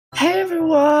Hey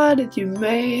everyone, you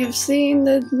may have seen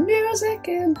the music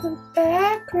in the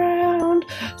background.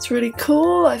 It's really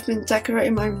cool. I've been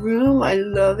decorating my room. I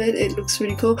love it. It looks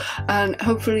really cool, and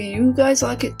hopefully you guys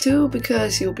like it too,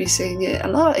 because you'll be seeing it a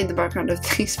lot in the background of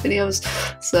these videos.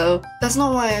 So that's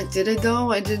not why I did it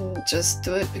though. I didn't just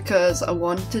do it because I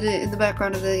wanted it in the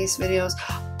background of these videos.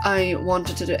 I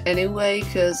wanted to do it anyway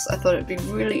because I thought it'd be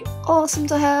really awesome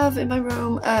to have in my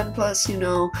room, and plus, you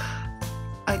know,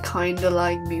 I kinda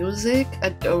like music. I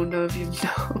don't know if you've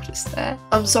noticed that.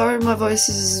 I'm sorry my voice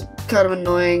is kind of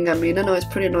annoying. I mean, I know it's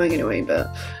pretty annoying anyway,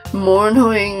 but more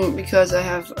annoying because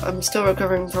I'm still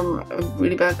recovering from a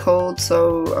really bad cold,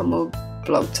 so I'm all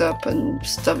blocked up and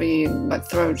stuffy and my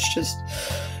throat's just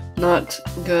not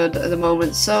good at the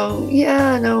moment. So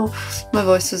yeah, I know my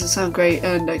voice doesn't sound great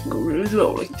and I can go really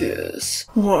low like this.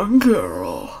 One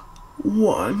girl,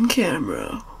 one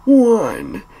camera,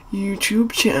 one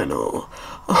YouTube channel,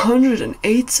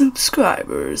 108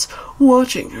 subscribers,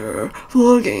 watching her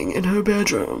vlogging in her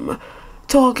bedroom,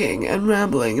 talking and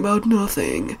rambling about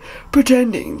nothing,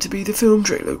 pretending to be the film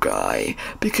trailer guy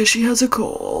because she has a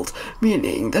cold,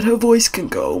 meaning that her voice can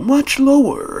go much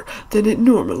lower than it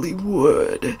normally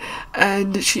would,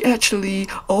 and she actually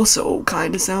also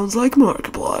kinda sounds like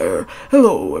Markiplier.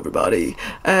 Hello everybody,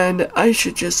 and I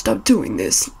should just stop doing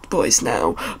this voice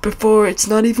now before it's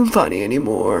not even funny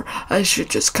anymore. I should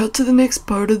just cut to the next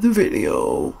part of the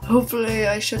video. Hopefully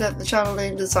I should have the channel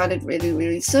name decided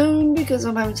really soon, because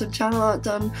I'm having some channel art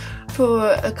done for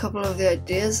a couple of the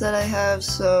ideas that I have,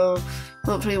 so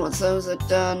hopefully once those are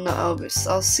done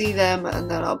I'll see them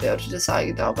and then I'll be able to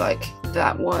decide. I'll be like,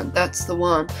 that one, that's the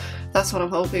one. That's what I'm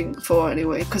hoping for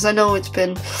anyway, because I know it's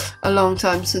been a long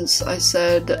time since I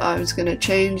said I was going to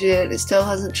change it. It still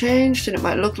hasn't changed, and it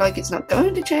might look like it's not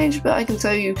going to change, but I can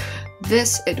tell you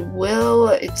this, it will.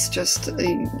 It's just,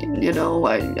 you know,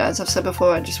 as I've said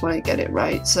before, I just want to get it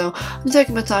right. So I'm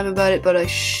taking my time about it, but I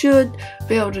should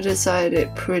be able to decide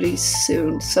it pretty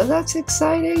soon. So that's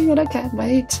exciting and I can't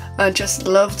wait. I just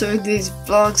love doing these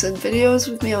vlogs and videos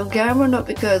with me on camera, not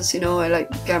because, you know, I like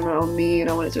the camera on me and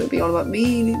I want it to be all about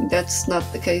me. That's not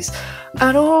the case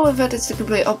at all. In fact, it's the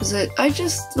complete opposite. I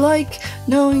just like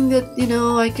knowing that, you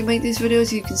know, I can make these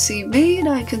videos, you can see me and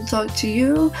I can talk to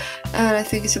you, and I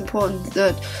think it's important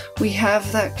that we have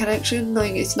that connection.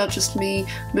 Like, it's not just me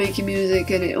making music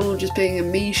and it all just being a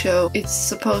me show. It's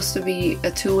supposed to be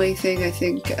a two-way thing, I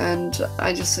think, and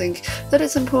I just think that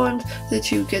it's important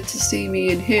that you get to see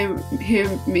me and hear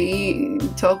me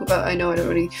talk about. I know I don't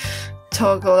really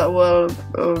talk all that well,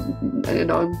 you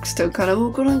know, I'm still kind of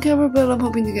awkward on camera, but I'm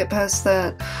hoping to get past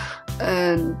that.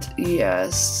 And yeah,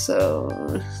 so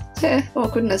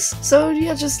awkwardness. So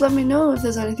yeah, just let me know if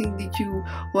there's anything that you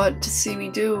want to see me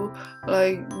do,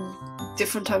 like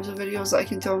different types of videos that I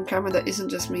can do on camera that isn't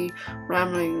just me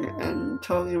rambling and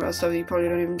talking about stuff you probably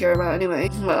don't even care about anyway.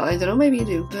 Well, I don't know, maybe you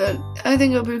do, but I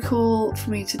think it would be cool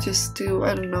for me to just do,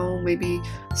 I don't know, maybe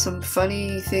some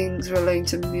funny things relating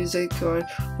to music, or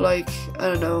like, I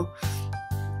don't know,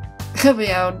 help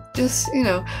me out. Just, you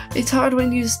know, it's hard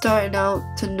when you're starting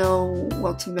out to know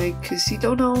what to make, because you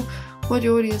don't know what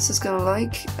your audience is gonna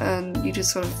like, and you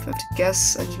just sort of have to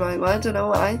guess and you're like, well, I don't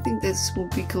know, I think this will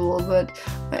be cool, but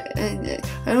I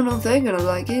don't know if they're gonna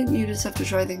like it. You just have to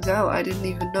try things out. I didn't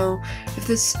even know if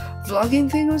this vlogging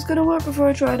thing was gonna work before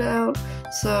I tried it out,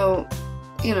 so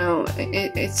you know,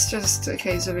 it's just a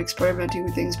case of experimenting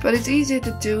with things. But it's easier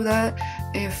to do that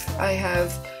if I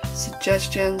have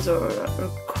suggestions or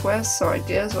requests or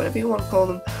ideas, whatever you want to call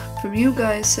them, from you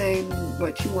guys saying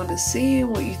what you want to see,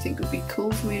 what you think would be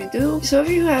cool for me to do. So if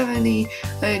you have any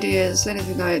ideas,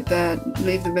 anything like that,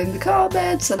 leave them in the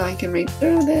comments and I can read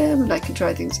through them and I can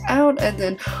try things out, and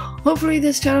then hopefully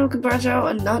this channel can branch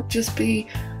out and not just be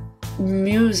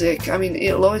music. I mean,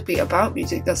 it'll always be about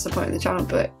music, that's the point of the channel,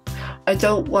 but I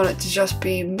don't want it to just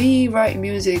be me writing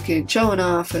music and showing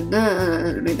off and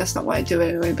I mean, that's not why I do it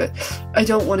anyway, but I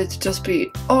don't want it to just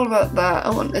be all about that.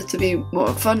 I want it to be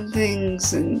more fun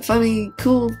things and funny,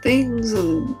 cool things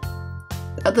and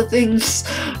other things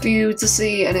for you to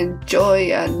see and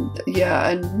enjoy, and yeah,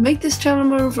 and make this channel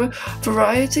more of a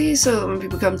variety, so that when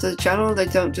people come to the channel they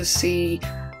don't just see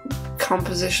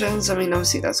compositions. I mean,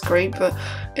 obviously that's great, but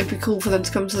it'd be cool for them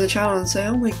to come to the channel and say,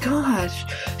 oh my gosh,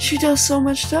 she does so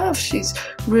much stuff. She's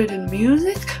written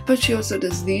music, but she also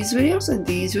does these videos and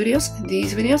these videos and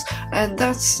these videos, and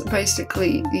that's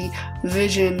basically the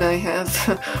vision I have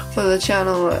for the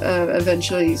channel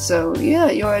eventually. So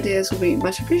yeah, your ideas will be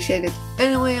much appreciated.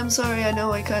 Anyway, I'm sorry, I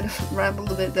know I kind of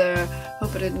rambled a bit there.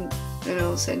 Hope I didn't, you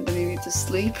know, send any of you to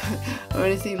sleep or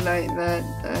anything like that,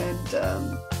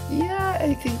 and yeah,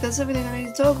 I think that's everything I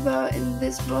need to talk about in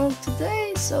this vlog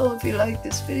today. So if you like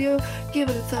this video, give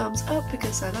it a thumbs up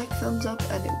because I like thumbs up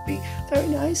and it would be very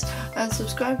nice, and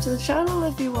subscribe to the channel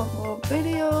if you want more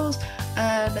videos.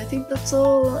 And I think that's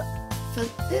all for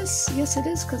this. Yes it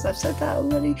is, because I've said that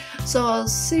already. So I'll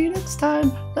see you next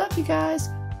time. Love you guys.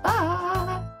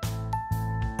 Bye.